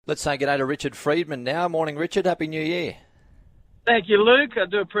Let's say good day to Richard Friedman now. Morning, Richard. Happy New Year. Thank you, Luke. I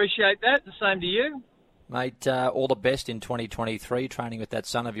do appreciate that. The same to you. Mate, all the best in 2023, training with that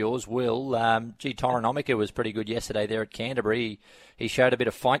son of yours, Will. Toronomica was pretty good yesterday there at Canterbury. He showed a bit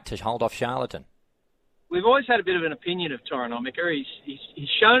of fight to hold off Charlatan. We've always had a bit of an opinion of Toronomica. He's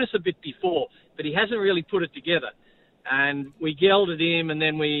shown us a bit before, but he hasn't really put it together. And we gelded him, and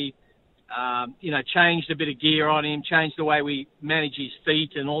then we, changed a bit of gear on him, changed the way we manage his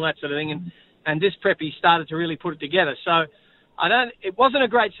feet and all that sort of thing. And this prep, he started to really put it together. So it wasn't a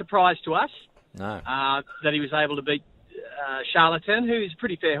great surprise to us. No. That he was able to beat Charlatan, who is a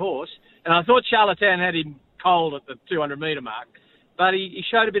pretty fair horse. And I thought Charlatan had him cold at the 200-metre mark, but he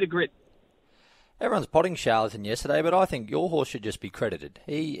showed a bit of grit. Everyone's potting Charlatan yesterday, but I think your horse should just be credited.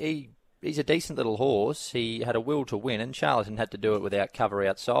 He's a decent little horse. He had a will to win, and Charlatan had to do it without cover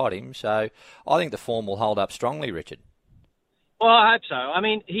outside him. So I think the form will hold up strongly, Richard. Well, I hope so. I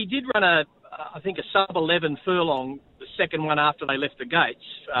mean, he did run a sub-11 furlong, the second one after they left the gates,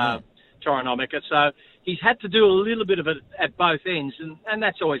 Toronomica. So he's had to do a little bit of it at both ends, and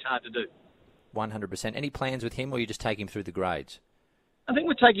that's always hard to do. 100%. Any plans with him, or you just take him through the grades? I think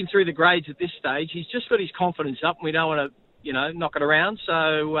we're taking him through the grades at this stage. He's just got his confidence up, and we don't want to, knock it around.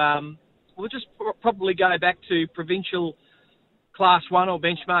 So we'll just probably go back to provincial Class 1 or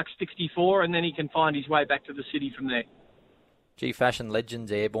benchmark 64, and then he can find his way back to the city from there. Fashion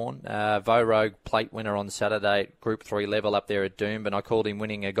Legends Airborne. Vogue plate winner on Saturday at Group 3 level up there at Doomben. I called him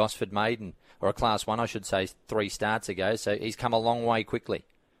winning a Gosford Maiden, or a Class 1, I should say, 3 starts ago. So he's come a long way quickly.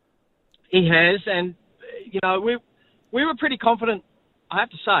 He has, and, we were pretty confident, I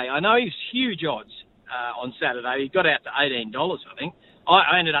have to say. I know he's huge odds on Saturday. He got out to $18, I think.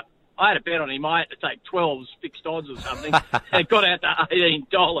 I had a bet on him. I had to take 12's fixed odds or something, and it got out to $18.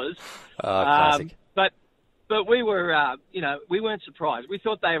 Oh, classic. But we were, we weren't surprised. We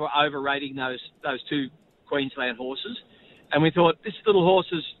thought they were overrating those two Queensland horses, and we thought this little horse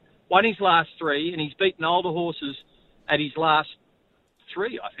has won his last 3, and he's beaten older horses at his last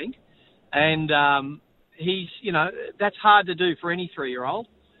 3, I think. And he's, that's hard to do for any 3-year-old.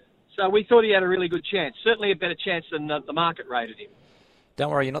 So we thought he had a really good chance, certainly a better chance than the market rated him.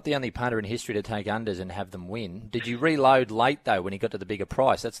 Don't worry, you're not the only punter in history to take unders and have them win. Did you reload late, though, when he got to the bigger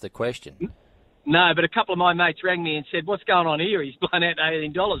price? That's the question. No, but a couple of my mates rang me and said, what's going on here? He's blown out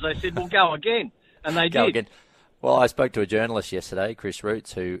 $18. They said, well, go again. And they Go did. Again. Well, I spoke to a journalist yesterday, Chris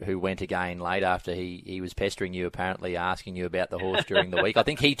Roots, who went again late after he was pestering you, apparently asking you about the horse during the week. I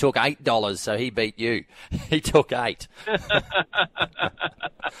think he took $8, so he beat you. He took $8.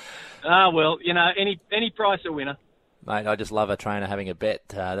 Well, any price a winner. Mate, I just love a trainer having a bet.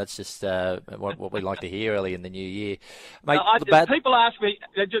 That's just what we like to hear early in the new year. Mate, people ask me,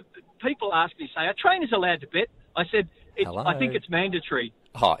 say, are trainers allowed to bet? I said, I think it's mandatory.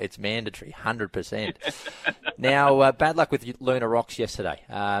 Oh, it's mandatory, 100%. Now, bad luck with Luna Rocks yesterday.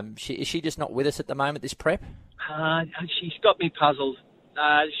 Is she just not with us at the moment, this prep? She's got me puzzled.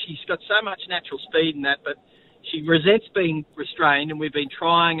 She's got so much natural speed in that, but she resents being restrained, and we've been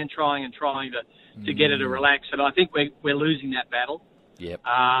trying to get her to relax, and I think we're losing that battle. Yep.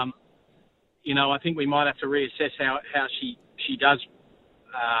 I think we might have to reassess how she does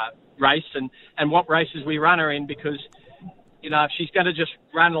race and what races we run her in, because if she's going to just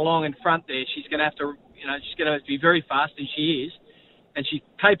run along in front there, she's going to have to be very fast, and she is, and she's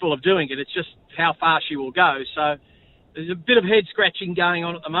capable of doing it. It's just how far she will go. So there's a bit of head scratching going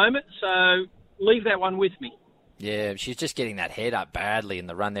on at the moment. So leave that one with me. Yeah, she's just getting that head up badly in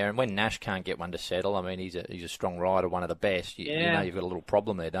the run there. And when Nash can't get one to settle, I mean, he's a strong rider, one of the best. You know you've got a little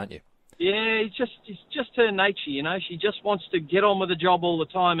problem there, don't you? Yeah, it's just her nature, She just wants to get on with the job all the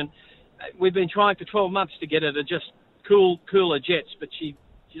time. And we've been trying for 12 months to get her to just cool her jets, but she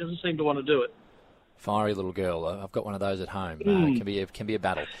doesn't seem to want to do it. Fiery little girl. I've got one of those at home. It can be a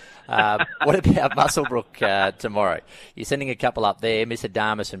battle. What about Muswellbrook tomorrow? You're sending a couple up there, Miss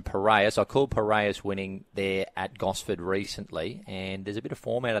Adamus and Piraeus. I called Piraeus winning there at Gosford recently, and there's a bit of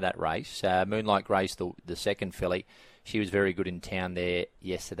form out of that race. Moonlight Grace, the second filly, she was very good in town there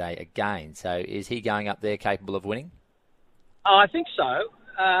yesterday again. So is he going up there capable of winning? Oh, I think so.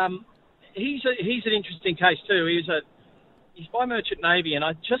 He's an interesting case too. He's by Merchant Navy, and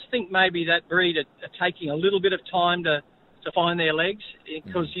I just think maybe that breed are taking a little bit of time to find their legs,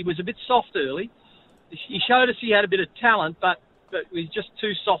 because he was a bit soft early. He showed us he had a bit of talent, but he was just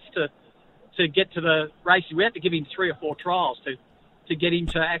too soft to get to the race. We had to give him 3 or 4 trials to get him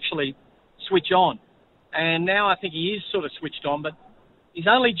to actually switch on. And now I think he is sort of switched on, but he's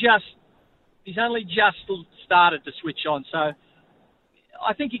only just started to switch on. So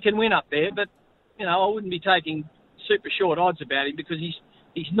I think he can win up there, but I wouldn't be taking super short odds about him, because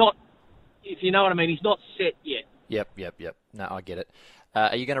he's not, if you know what I mean, he's not set yet. Yep. No, I get it.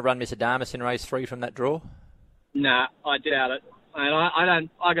 Are you going to run Miss Adamus in race 3 from that draw? Nah, I doubt it. And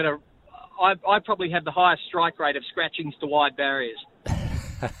I probably have the highest strike rate of scratchings to wide barriers.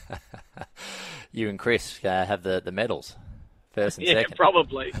 You and Chris have the medals, first and second. Yeah,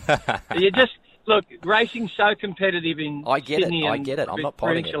 probably. You just look, racing's so competitive in Sydney I get it. I'm not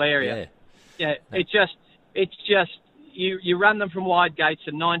potting it. Area. Yeah. It's just you run them from wide gates,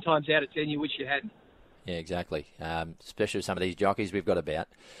 and 9 times out of 10 you wish you hadn't. Yeah, exactly. Especially with some of these jockeys we've got about.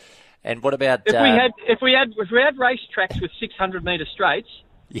 And what about if we had race tracks with 600-metre straights,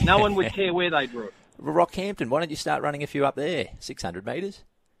 no one would care where they drew it. Rockhampton, why don't you start running a few up there? 600 metres.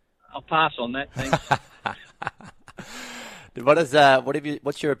 I'll pass on that, thanks.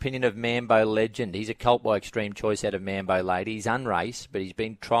 What's your opinion of Mambo Legend? He's a colt by Extreme Choice out of Mambo Lady. He's unraced, but he's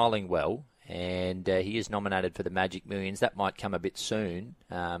been trialling well, and he is nominated for the Magic Millions. That might come a bit soon.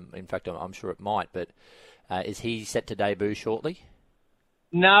 In fact, I'm sure it might. But is he set to debut shortly?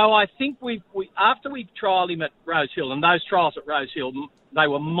 No, I think after we trialled him at Rose Hill, and those trials at Rose Hill, they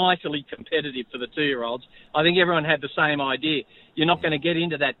were mightily competitive for the 2-year-olds. I think everyone had the same idea. You're not going to get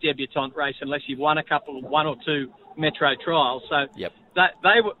into that debutante race unless you've won one or two Metro trials. So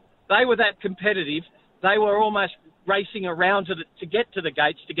they were that competitive. They were almost racing around to get to the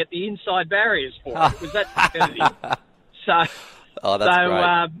gates to get the inside barriers for it. It was that competitive.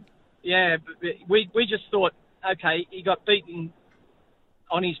 We just thought, okay, he got beaten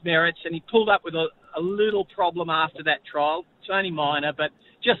on his merits, and he pulled up with a little problem after that trial. It's only minor, but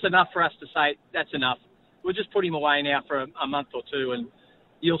just enough for us to say that's enough. We'll just put him away now for a month or two, and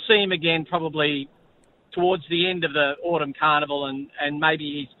you'll see him again probably towards the end of the autumn carnival, and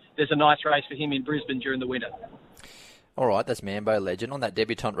maybe there's a nice race for him in Brisbane during the winter. All right, that's Mambo Legend. On that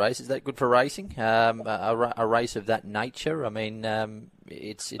debutante race, is that good for racing? A race of that nature? I mean,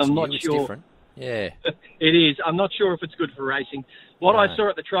 it's different. Yeah. It is. I'm not sure if it's good for racing. What I saw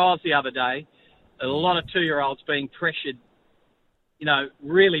at the trials the other day, a lot of 2-year-olds being pressured,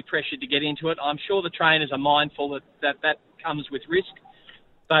 really pressured to get into it. I'm sure the trainers are mindful that comes with risk.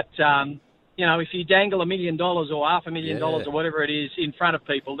 But, if you dangle $1 million or $500,000 or whatever it is in front of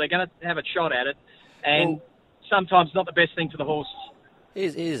people, they're going to have a shot at it. And sometimes not the best thing for the horses.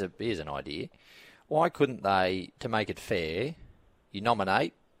 Here's an idea. Why couldn't they, to make it fair, you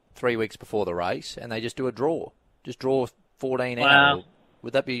nominate 3 weeks before the race and they just do a draw? Just draw 14 out.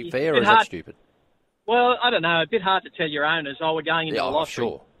 Would that be fair, or is that stupid? Well, I don't know. A bit hard to tell your owners, we're going into the lottery.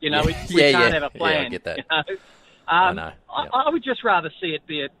 Sure. We can't have a plan. Yeah, I get that. I know. I would just rather see it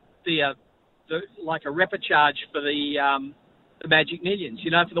be like a repechage for the Magic Millions.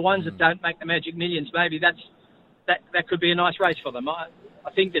 For the ones that don't make the Magic Millions, maybe that could be a nice race for them. I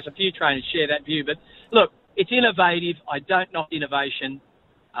think there's a few trainers share that view. But look, it's innovative. I don't knock innovation.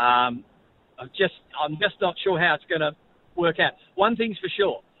 I'm just not sure how it's going to work out. One thing's for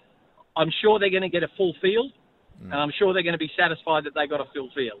sure. I'm sure they're going to get a full field, and I'm sure they're going to be satisfied that they got a full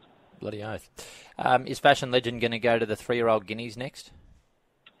field. Bloody oath. Is Fashion Legend going to go to the 3-year-old Guineas next?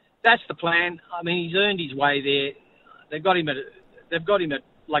 That's the plan. I mean, he's earned his way there. They've got him at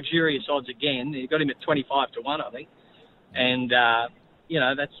luxurious odds again. They've got him at 25 to 1, I think. And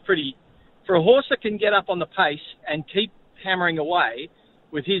that's pretty for a horse that can get up on the pace and keep hammering away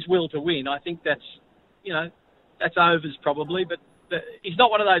with his will to win. I think that's overs probably, but he's not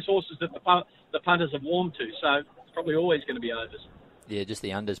one of those horses that the punters have warmed to, so it's probably always going to be overs. Yeah, just the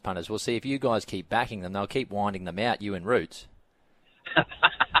unders punters. We'll see if you guys keep backing them, they'll keep winding them out, you and Roots.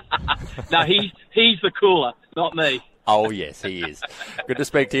 No, he's the cooler, not me. Oh, yes, he is. Good to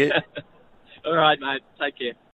speak to you. All right, mate. Take care.